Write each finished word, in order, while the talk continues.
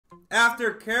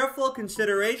After careful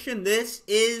consideration, this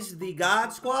is the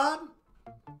God Squad.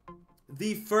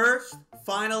 The first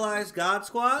finalized God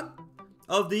Squad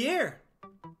of the year.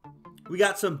 We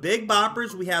got some big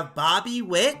boppers. We have Bobby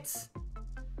Witt.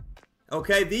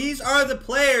 Okay, these are the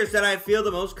players that I feel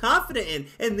the most confident in.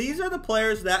 And these are the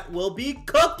players that will be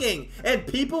cooking. And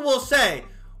people will say,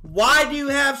 why do you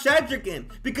have Cedric in?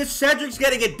 Because Cedric's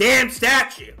getting a damn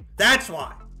statue. That's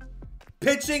why.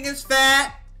 Pitching is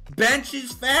fat. Bench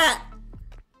is fat.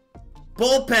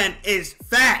 Bullpen is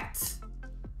fat.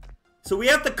 So we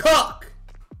have to cook.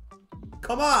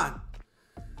 Come on.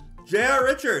 J.R.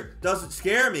 Richard doesn't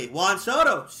scare me. Juan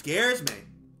Soto scares me.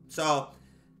 So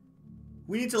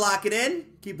we need to lock it in.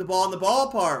 Keep the ball in the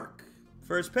ballpark.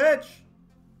 First pitch.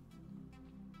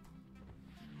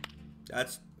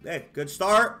 That's, hey, good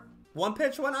start. One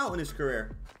pitch, one out in his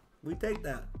career. We take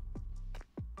that.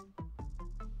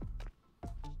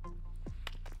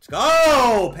 Let's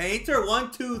go, Painter.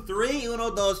 1, 2, 3.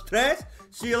 Uno, dos, tres.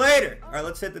 See you later. All right,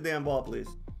 let's hit the damn ball, please.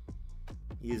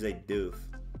 He is a doof.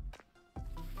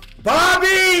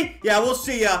 Bobby! Yeah, we'll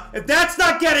see ya. If that's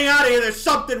not getting out of here, there's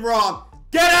something wrong.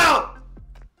 Get out!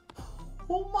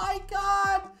 Oh my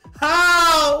God.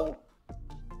 How?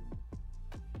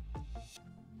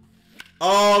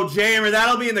 Oh, Jamer,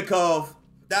 that'll be in the cove.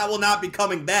 That will not be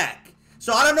coming back.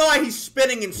 So I don't know why he's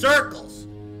spinning in circles.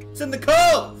 It's in the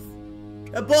cove.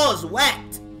 That ball is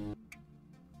wet.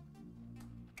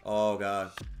 Oh,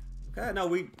 God. Okay,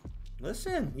 no,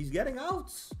 listen, he's getting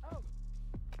outs.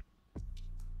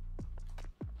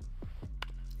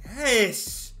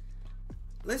 Yes.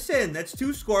 Listen, that's 2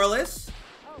 scoreless.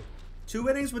 2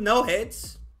 innings with no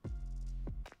hits.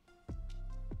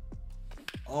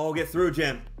 Oh, get through,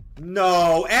 Jim.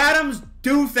 No, Adams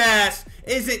doofus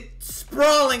isn't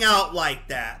sprawling out like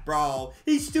that, bro.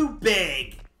 He's too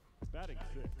big.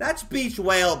 That's beach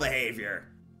whale behavior.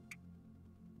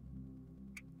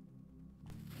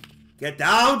 Get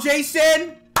down,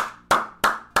 Jason.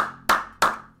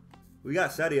 We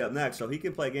got Seti up next, so he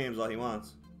can play games all he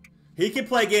wants. He can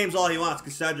play games all he wants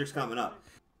because Cedric's coming up.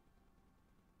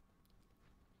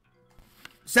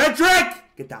 Cedric!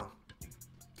 Get down.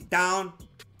 Get down.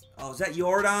 Oh, is that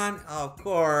Jordan? Oh, of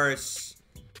course.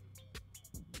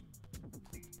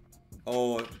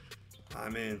 Oh,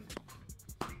 I'm in.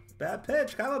 Bad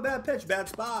pitch. Kind of a bad pitch. Bad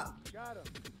spot. Got him.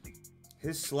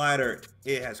 His slider,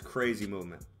 it has crazy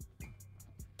movement.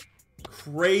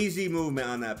 Crazy movement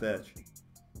on that pitch.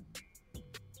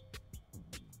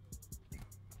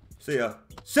 See ya.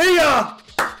 See ya!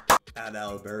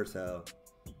 Adalberto.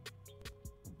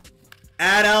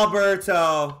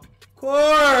 Adalberto. Of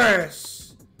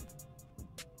course.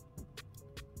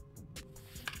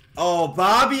 Oh,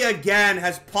 Bobby again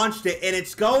has punched it, and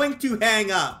it's going to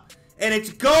hang up. And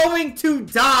it's going to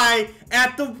die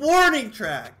at the warning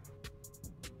track.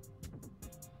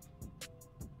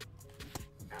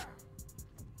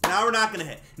 Now we're not going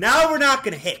to hit. Now we're not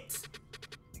going to hit.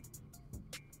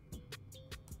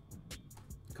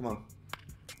 Come on.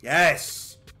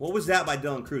 Yes. What was that by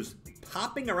Dylan Cruz?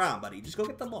 Popping around, buddy. Just go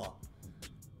get the ball.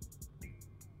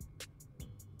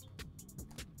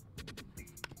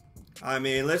 I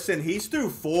mean, listen, he's through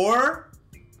 4.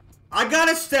 I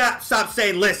gotta stop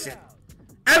saying listen.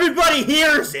 Everybody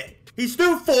hears it. He's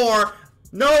through 4.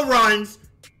 No runs.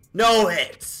 No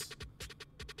hits.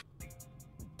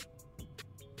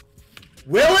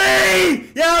 Willie!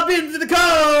 Yeah, up into the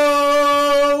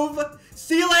cove!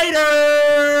 See you later!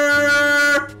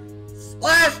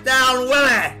 Splashdown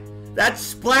Willie!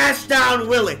 That's Splashdown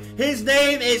Willie. His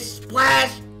name is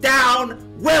Splashdown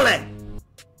Willie.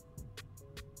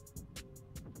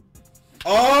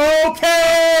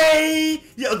 Okay!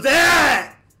 Yo,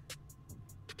 that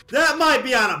might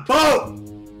be on a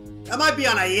boat. That might be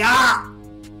on a yacht.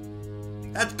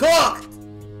 That's cooked.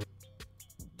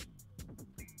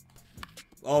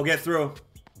 Oh, get through.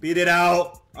 Beat it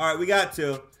out. All right, we got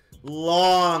 2.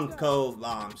 Long cove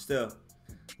bombs, too.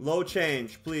 Low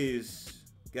change, please.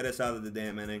 Get us out of the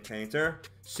damn inning, Painter.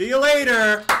 See you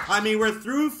later. I mean, we're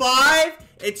through 5.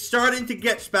 It's starting to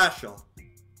get special.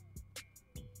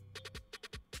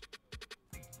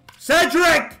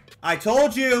 Cedric! I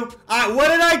told you. What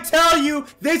did I tell you?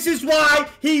 This is why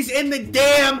he's in the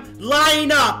damn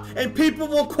lineup. And people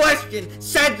will question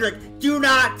Cedric. Do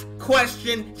not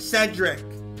question Cedric.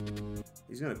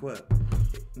 He's going to quit.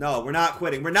 No, we're not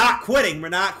quitting. We're not quitting. We're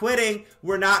not quitting.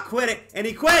 We're not quitting. And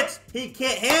he quits. He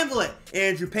can't handle it.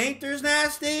 Andrew Painter's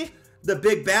nasty. The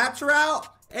big bats are out.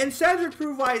 And Cedric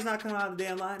proved why he's not coming out of the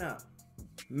damn lineup.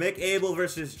 Mick Abel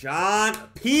versus John.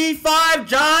 P5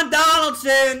 John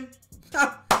Donaldson.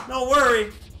 Don't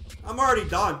worry. I'm already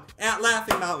done. At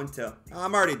Laughing Mountain too.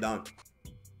 I'm already done.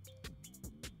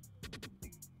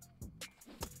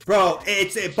 Bro,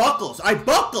 it buckles. I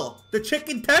buckle the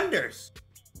chicken tenders.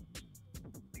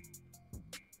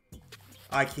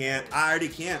 I can't. I already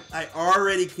can't. I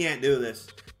already can't do this.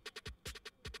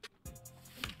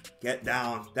 Get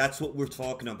down. That's what we're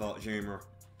talking about, Jamer.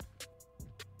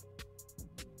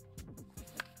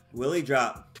 Willie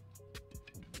drop.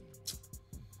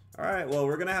 Alright, well,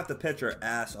 we're going to have to pitch our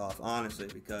ass off, honestly,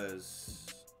 because...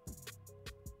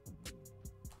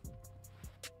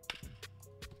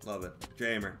 Love it.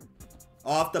 Jamer.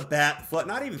 Off the bat foot.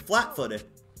 Not even flat-footed.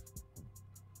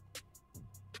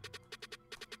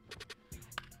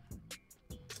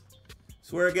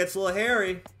 It's where it gets a little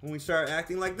hairy when we start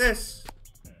acting like this.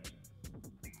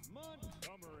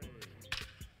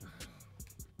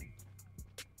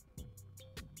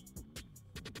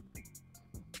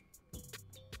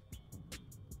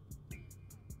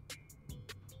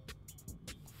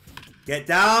 Get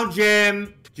down,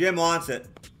 Jim. Jim wants it.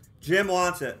 Jim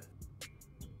wants it.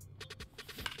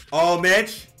 Oh,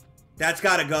 Mitch. That's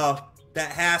got to go.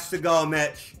 That has to go,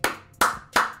 Mitch.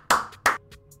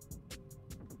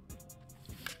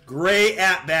 Great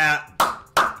at-bat.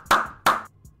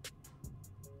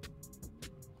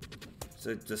 It's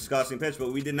a disgusting pitch,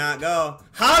 but we did not go.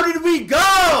 How did we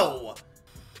go?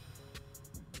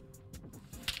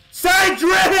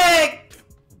 Cedric!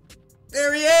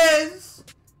 There he is.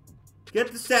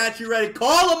 Get the statue ready.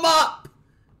 Call him up.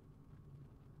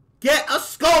 Get a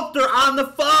sculptor on the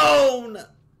phone.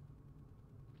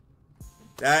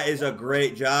 That is a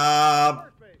great job.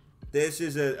 This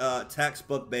is a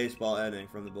textbook baseball inning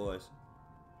from the boys.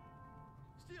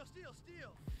 Steal.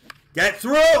 Get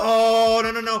through.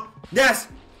 Oh, no. Yes.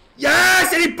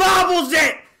 Yes, and he bobbles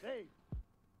it.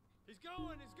 He's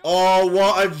going. Oh,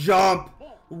 what a jump.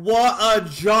 What a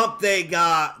jump they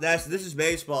got. This is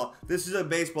baseball. This is a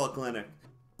baseball clinic.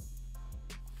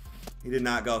 He did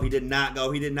not go. He did not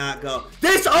go. He did not go.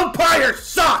 This umpire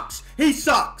sucks. He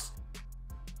sucks.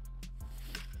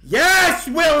 Yes,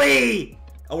 Willie.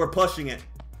 Oh, we're pushing it.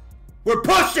 We're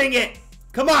pushing it.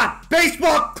 Come on.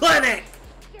 Baseball clinic.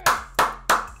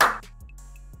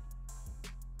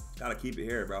 Gotta keep it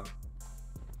here, bro.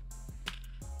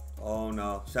 Oh,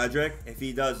 no. Cedric, if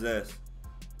he does this.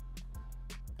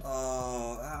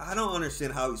 Oh, I don't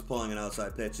understand how he's pulling an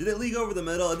outside pitch. Did it leak over the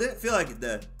middle? It didn't feel like it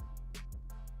did.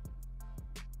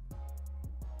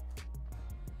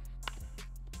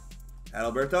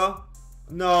 Adalberto?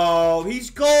 No,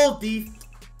 he's Goldie.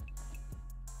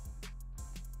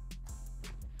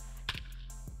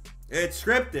 It's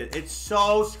scripted. It's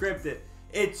so scripted.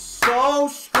 It's so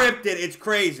scripted. It's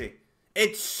crazy.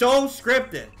 It's so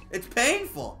scripted. It's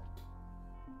painful.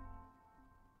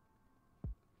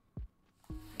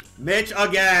 Mitch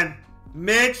again.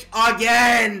 Mitch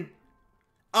again.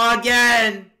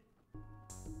 Again.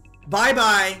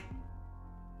 Bye-bye.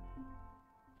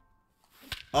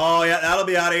 Oh, yeah, that'll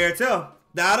be out of here, too.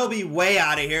 That'll be way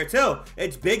out of here, too.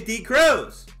 It's Big D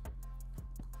Cruz.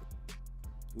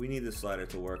 We need this slider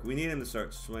to work. We need him to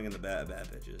start swinging the bad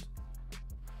pitches.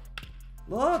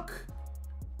 Look.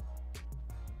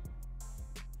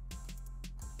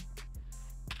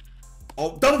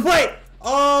 Oh, double play.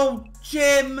 Oh,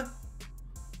 Jim.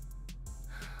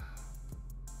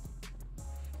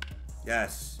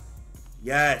 Yes.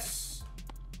 Yes.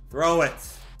 Throw it.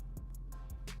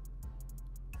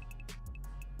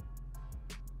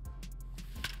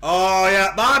 Oh,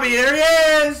 yeah. Bobby, there he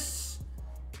is.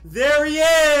 There he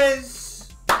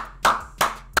is.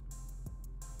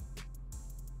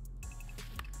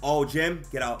 Oh, Jim,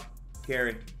 get out.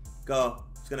 Carry. Go.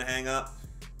 It's going to hang up.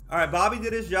 All right, Bobby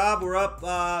did his job. We're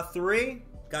up 3.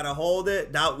 Got to hold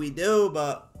it. Doubt we do,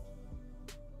 but...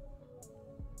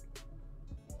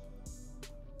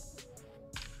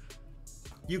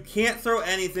 You can't throw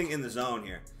anything in the zone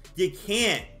here. You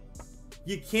can't.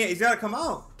 You can't. He's got to come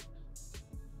out.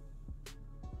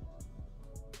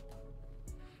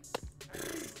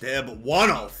 Dib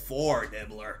 104,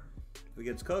 Dibbler. If it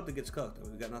gets cooked, it gets cooked.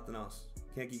 We got nothing else.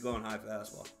 Can't keep going high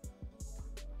fastball.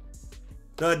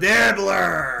 The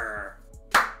Dibbler.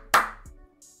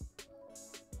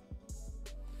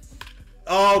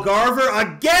 Oh, Garver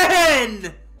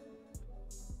again.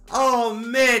 Oh,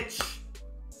 Mitch.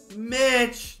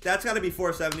 Mitch. That's got to be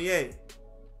 478.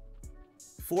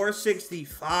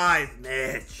 465,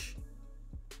 Mitch.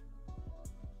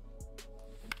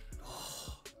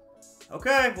 Oh.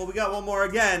 Okay, well, we got one more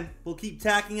again. We'll keep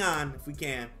tacking on if we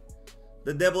can.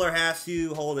 The Dibbler has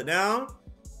to hold it down.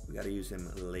 We got to use him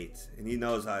late. And he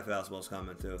knows high fastball's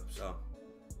coming, too, so.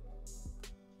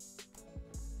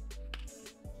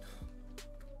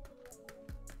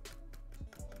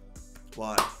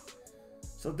 Why?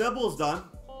 So Dibble's done.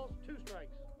 2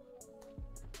 strikes.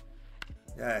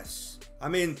 Yes. I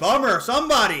mean, bummer.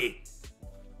 Somebody.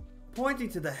 Pointing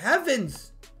to the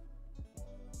heavens.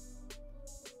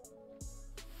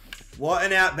 What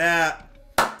an at-bat.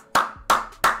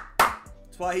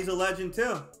 That's why he's a legend,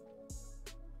 too.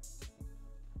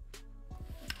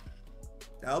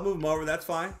 I'll move him over. That's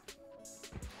fine.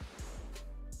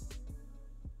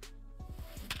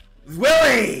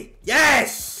 Willie!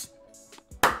 Yes!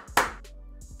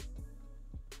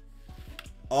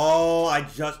 Oh, I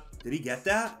just... Did he get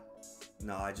that?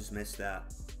 No, I just missed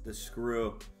that. The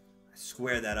screw. I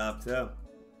squared that up, too.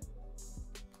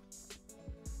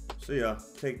 See ya.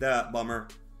 Take that, bummer.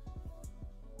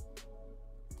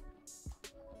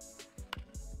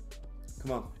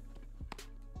 Come on.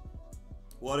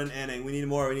 What an inning. We need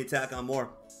more. We need to tack on more.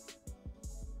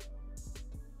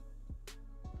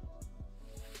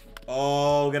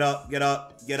 Oh, get up, get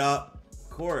up, get up. Of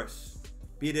course.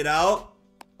 Beat it out.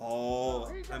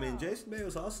 Oh, I mean, Jason Bay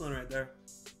was hustling right there.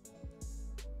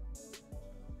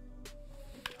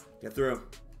 Get through.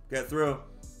 Get through.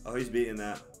 Oh, he's beating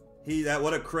that.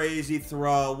 What a crazy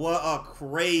throw. What a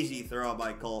crazy throw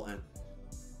by Colton.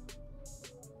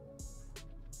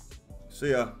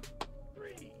 See ya.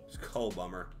 It's cold,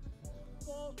 bummer.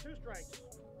 Ball, 2 strikes.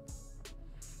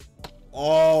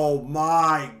 Oh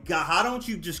my God. How don't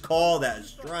you just call that a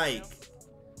strike?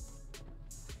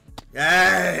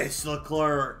 Yes,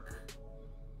 Leclerc.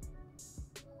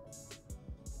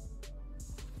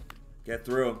 Get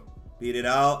through. Beat it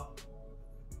out.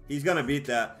 He's going to beat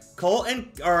that.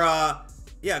 Colton, or,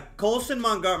 yeah, Colson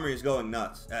Montgomery is going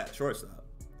nuts at shortstop.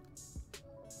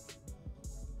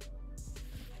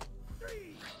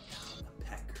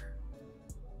 Pecker.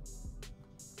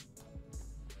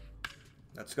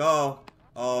 Let's go.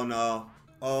 Oh, no.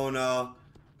 Oh, no.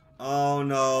 Oh,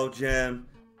 no, Jim.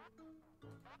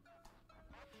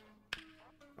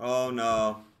 Oh,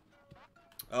 no.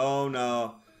 Oh,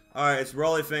 no. All right, it's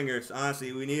Rolly Fingers.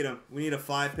 Honestly, we need him. We need a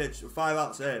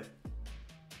 5-out save.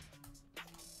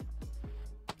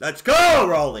 Let's go,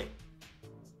 Rolly.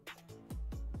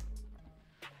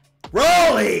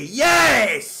 Rolly,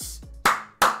 yes!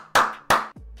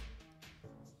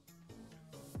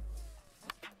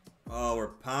 Oh, we're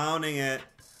pounding it.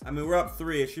 I mean, we're up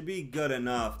 3. It should be good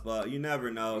enough, but you never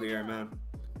know here, man.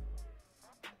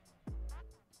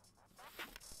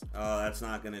 Oh, that's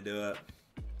not going to do it.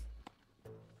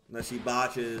 Unless he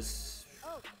botches.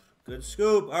 Good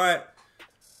scoop. All right.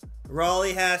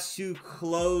 Raleigh has to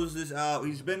close this out.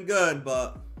 He's been good,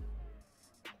 but...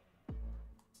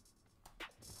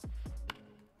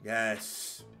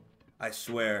 Yes. I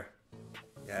swear.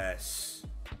 Yes.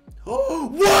 Oh,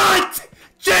 what?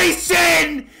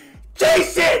 Jason!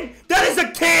 Jason! That is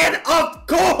a can of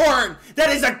corn! That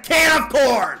is a can of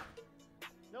corn!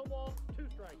 No ball, 2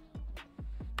 strikes.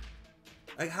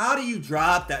 Like, how do you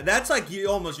drop that? That's like you're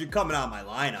coming out of my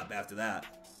lineup after that.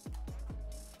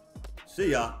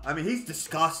 See ya. I mean, he's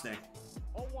disgusting.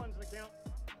 0-1's the count.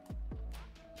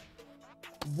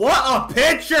 What a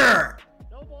pitcher!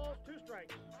 No balls, 2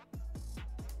 strikes.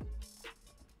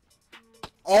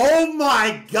 Oh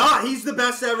my God, he's the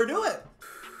best to ever do it.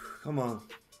 Come on.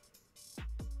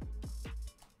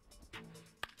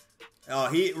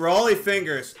 Oh, Rolly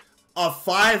Fingers, a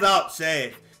 5-out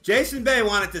save. Jason Bay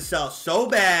wanted to sell so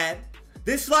bad.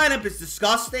 This lineup is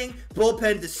disgusting.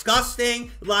 Bullpen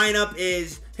disgusting. Lineup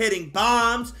is hitting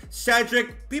bombs.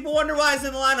 Cedric, people wonder why he's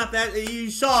in the lineup. That you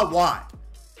saw why.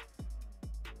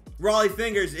 Rolly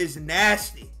Fingers is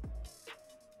nasty.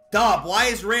 Dub, why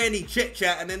is Randy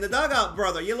chit-chatting in the dugout,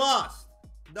 brother? You lost.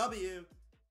 W.